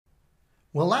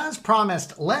Well, as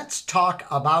promised, let's talk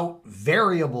about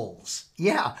variables.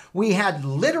 Yeah, we had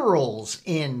literals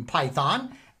in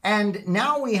Python, and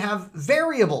now we have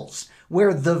variables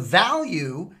where the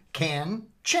value can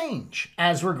change,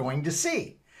 as we're going to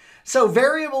see. So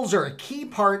variables are a key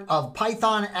part of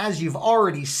Python, as you've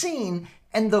already seen,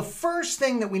 and the first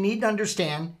thing that we need to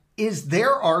understand is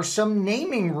there are some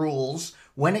naming rules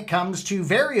when it comes to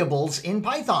variables in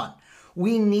Python.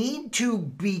 We need to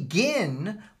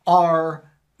begin our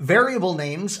variable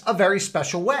names a very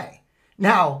special way.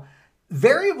 Now,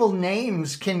 variable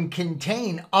names can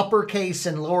contain uppercase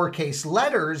and lowercase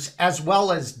letters as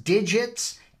well as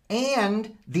digits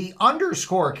and the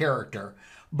underscore character.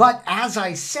 But as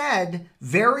I said,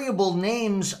 variable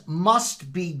names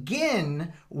must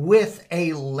begin with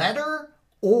a letter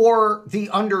or the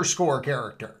underscore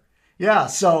character. Yeah,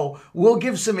 so we'll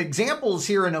give some examples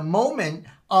here in a moment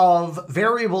of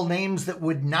variable names that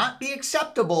would not be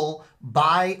acceptable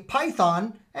by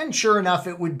Python. And sure enough,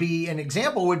 it would be, an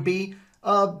example would be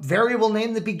a variable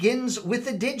name that begins with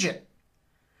a digit.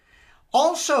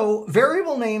 Also,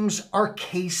 variable names are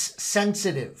case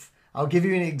sensitive. I'll give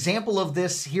you an example of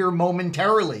this here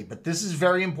momentarily, but this is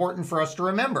very important for us to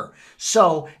remember.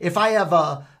 So if I have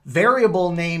a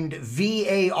variable named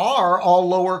VAR,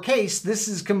 all lowercase, this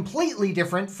is completely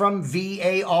different from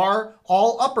VAR,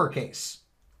 all uppercase.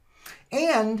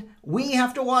 And we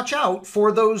have to watch out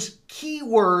for those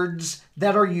keywords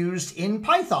that are used in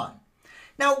Python.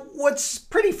 Now, what's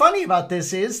pretty funny about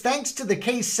this is, thanks to the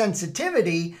case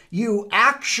sensitivity, you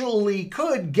actually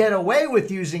could get away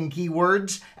with using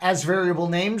keywords as variable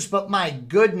names, but my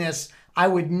goodness, I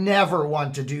would never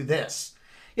want to do this.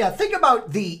 Yeah, think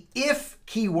about the if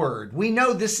keyword. We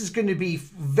know this is going to be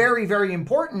very, very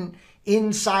important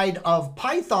inside of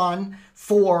Python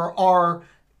for our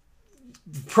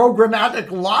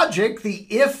programmatic logic. The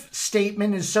if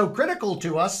statement is so critical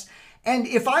to us. And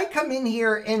if I come in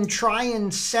here and try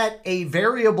and set a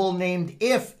variable named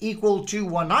if equal to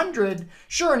 100,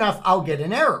 sure enough, I'll get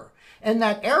an error. And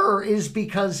that error is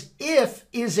because if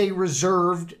is a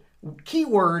reserved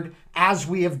keyword, as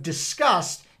we have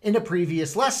discussed in a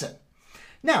previous lesson.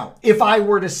 Now, if I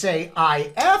were to say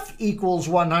if equals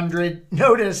 100,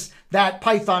 notice that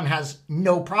Python has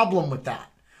no problem with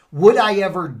that. Would I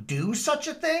ever do such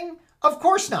a thing? Of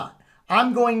course not.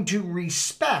 I'm going to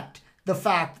respect the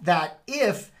fact that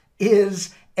if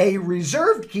is a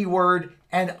reserved keyword,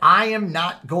 and I am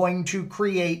not going to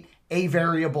create a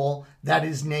variable that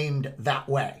is named that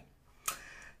way.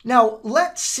 Now,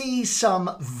 let's see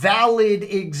some valid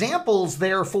examples,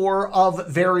 therefore, of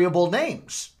variable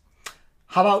names.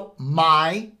 How about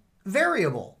my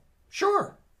variable?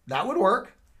 Sure, that would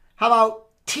work. How about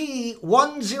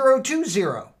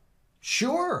T1020?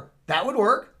 Sure, that would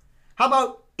work. How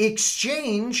about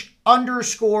exchange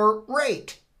underscore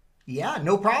rate? Yeah,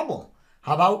 no problem.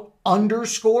 How about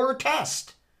underscore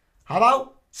test? How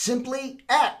about simply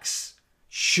X?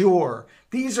 Sure,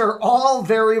 these are all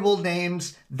variable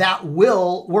names that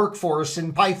will work for us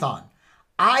in Python.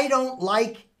 I don't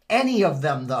like any of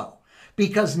them though,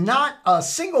 because not a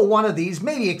single one of these,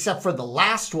 maybe except for the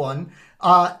last one,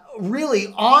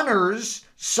 really honors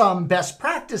some best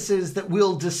practices that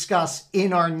we'll discuss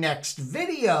in our next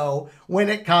video when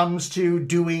it comes to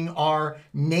doing our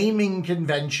naming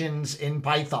conventions in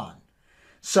Python.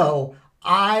 So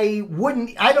I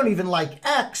don't even like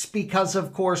X because,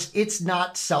 of course, it's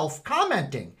not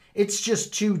self-commenting. It's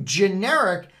just too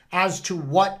generic as to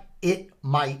what it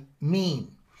might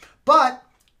mean. But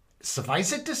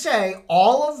suffice it to say,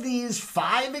 all of these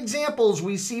 5 examples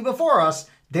we see before us,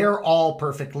 they're all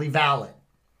perfectly valid.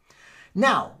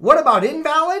 Now, what about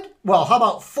invalid? Well, how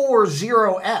about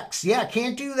 40x? Yeah,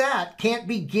 can't do that. Can't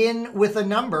begin with a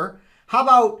number. How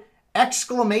about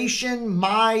exclamation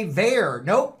my var?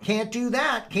 Nope, can't do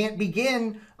that. Can't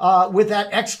begin with that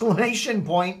exclamation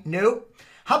point. Nope.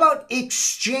 How about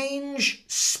exchange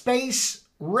space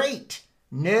rate?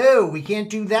 No, we can't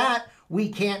do that. We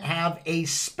can't have a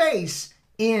space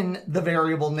in the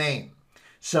variable name.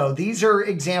 So these are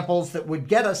examples that would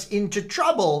get us into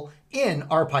trouble in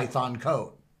our Python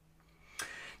code.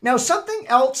 Now, something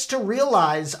else to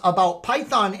realize about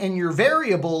Python and your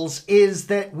variables is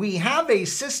that we have a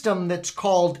system that's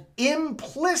called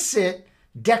implicit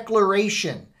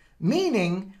declaration,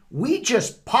 meaning we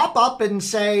just pop up and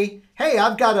say, hey,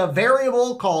 I've got a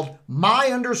variable called my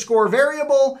underscore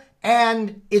variable,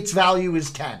 and its value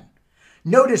is 10.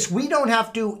 Notice we don't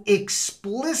have to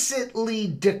explicitly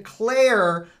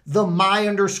declare the my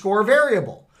underscore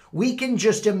variable. We can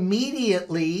just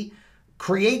immediately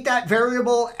create that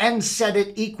variable and set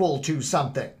it equal to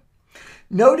something.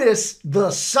 Notice the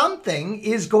something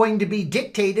is going to be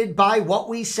dictated by what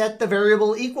we set the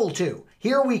variable equal to.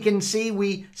 Here we can see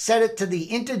we set it to the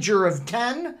integer of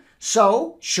 10.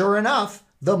 So sure enough,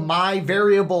 the my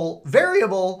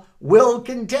variable will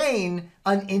contain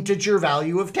an integer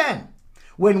value of 10.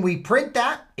 When we print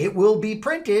that, it will be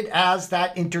printed as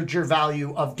that integer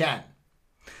value of 10.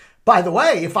 By the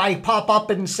way, if I pop up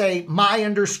and say my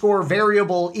underscore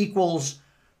variable equals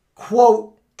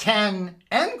quote 10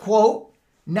 end quote,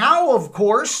 now of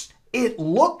course it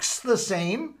looks the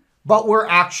same, but we're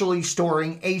actually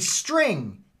storing a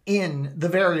string in the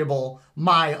variable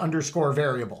my underscore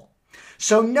variable.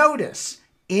 So notice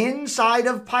inside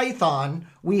of Python,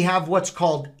 we have what's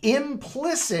called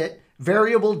implicit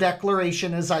variable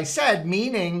declaration, as I said,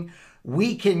 meaning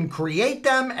we can create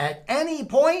them at any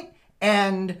point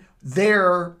and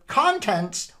their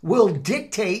contents will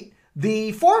dictate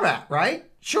the format, right?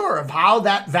 Sure, of how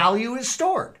that value is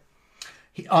stored.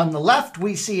 On the left,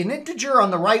 we see an integer.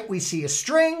 On the right, we see a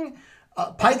string.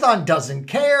 Python doesn't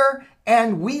care,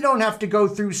 and we don't have to go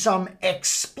through some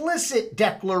explicit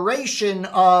declaration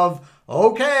of,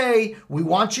 okay, we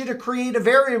want you to create a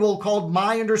variable called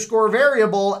my underscore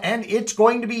variable, and it's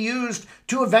going to be used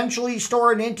to eventually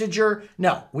store an integer.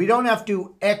 No, we don't have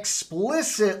to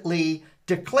explicitly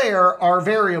declare our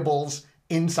variables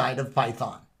inside of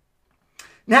Python.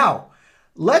 Now,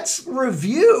 let's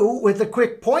review with a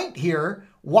quick point here.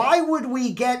 Why would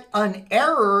we get an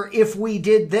error if we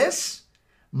did this?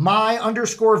 My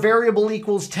underscore variable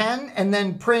equals 10 and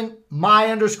then print my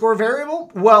underscore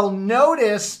variable? Well,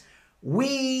 notice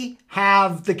we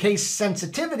have the case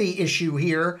sensitivity issue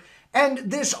here. And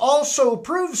this also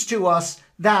proves to us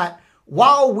that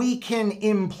while we can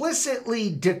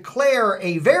implicitly declare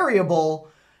a variable,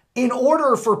 in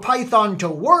order for Python to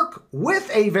work with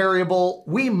a variable,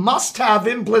 we must have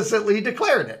implicitly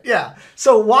declared it. Yeah.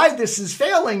 So why this is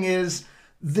failing is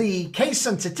the case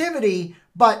sensitivity,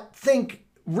 but think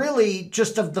really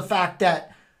just of the fact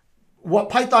that what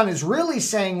Python is really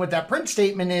saying with that print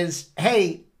statement is,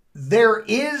 hey, there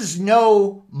is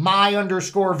no my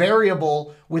underscore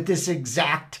variable with this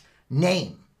exact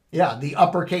name. Yeah, the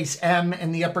uppercase M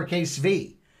and the uppercase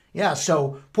V. Yeah,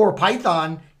 so poor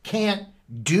Python can't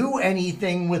do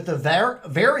anything with a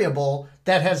variable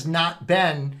that has not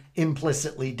been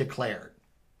implicitly declared.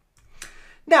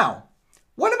 Now,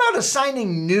 what about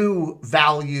assigning new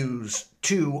values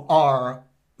to our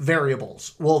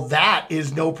variables? Well, that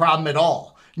is no problem at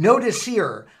all. Notice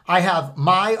here, I have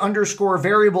my underscore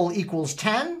variable equals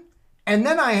 10, and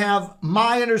then I have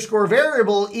my underscore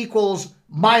variable equals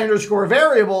my underscore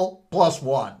variable plus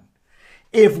 1.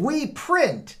 If we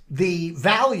print the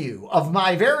value of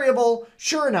my variable,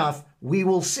 sure enough, we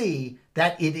will see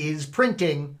that it is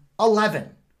printing 11.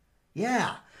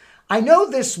 Yeah, I know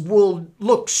this will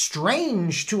look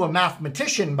strange to a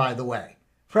mathematician, by the way,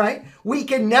 right? We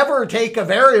can never take a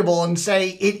variable and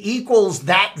say it equals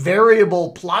that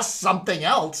variable plus something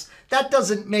else. That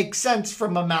doesn't make sense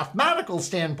from a mathematical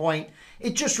standpoint.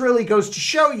 It just really goes to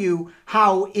show you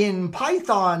how in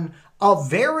Python, a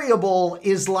variable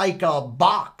is like a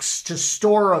box to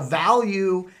store a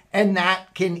value, and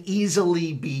that can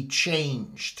easily be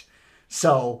changed.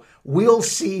 So we'll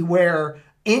see where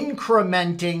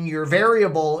incrementing your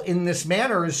variable in this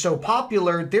manner is so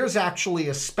popular. There's actually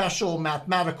a special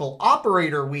mathematical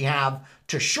operator we have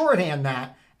to shorthand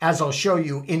that, as I'll show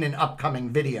you in an upcoming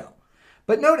video.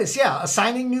 But notice, yeah,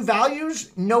 assigning new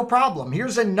values, no problem.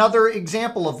 Here's another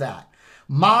example of that.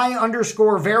 My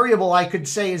underscore variable, I could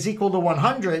say, is equal to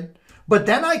 100, but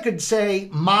then I could say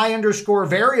my underscore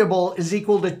variable is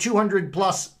equal to 200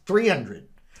 plus 300.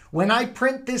 When I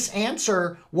print this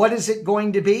answer, what is it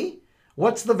going to be?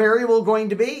 What's the variable going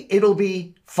to be? It'll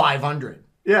be 500.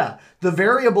 Yeah, the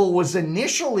variable was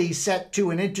initially set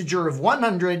to an integer of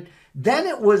 100, then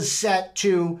it was set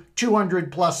to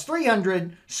 200 plus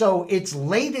 300, so its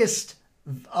latest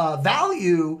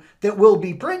value that will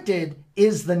be printed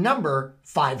is the number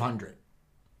 500.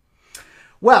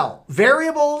 Well,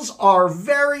 variables are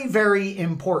very, very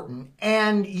important,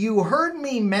 and you heard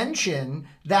me mention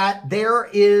that there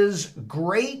is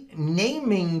great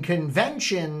naming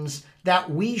conventions that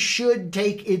we should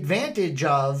take advantage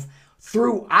of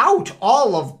throughout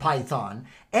all of Python.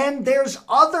 And there's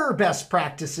other best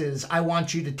practices I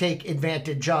want you to take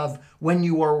advantage of when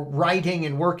you are writing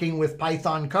and working with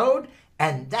Python code.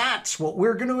 And that's what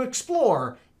we're going to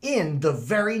explore in the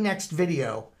very next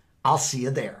video. I'll see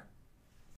you there.